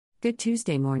Good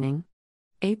Tuesday morning.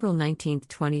 April 19th,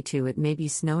 22. It may be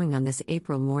snowing on this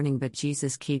April morning, but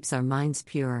Jesus keeps our minds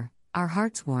pure, our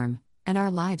hearts warm, and our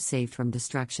lives saved from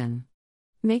destruction.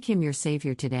 Make him your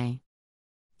Savior today.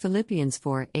 Philippians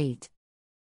 4:8.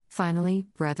 Finally,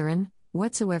 brethren,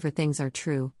 whatsoever things are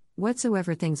true,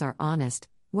 whatsoever things are honest,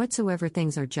 whatsoever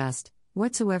things are just,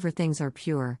 whatsoever things are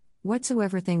pure,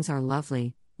 whatsoever things are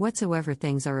lovely, whatsoever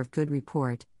things are of good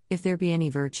report, if there be any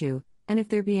virtue, and if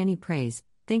there be any praise,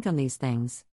 think on these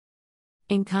things.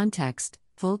 In context,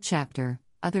 full chapter,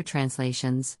 other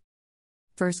translations.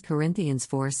 1 Corinthians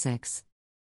 4:6.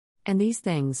 And these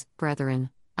things, brethren,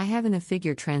 I have in a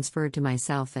figure transferred to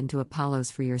myself and to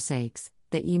Apollos for your sakes,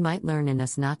 that ye might learn in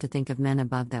us not to think of men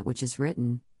above that which is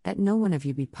written, that no one of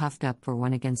you be puffed up for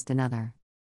one against another.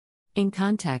 In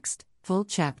context, full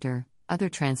chapter, other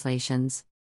translations.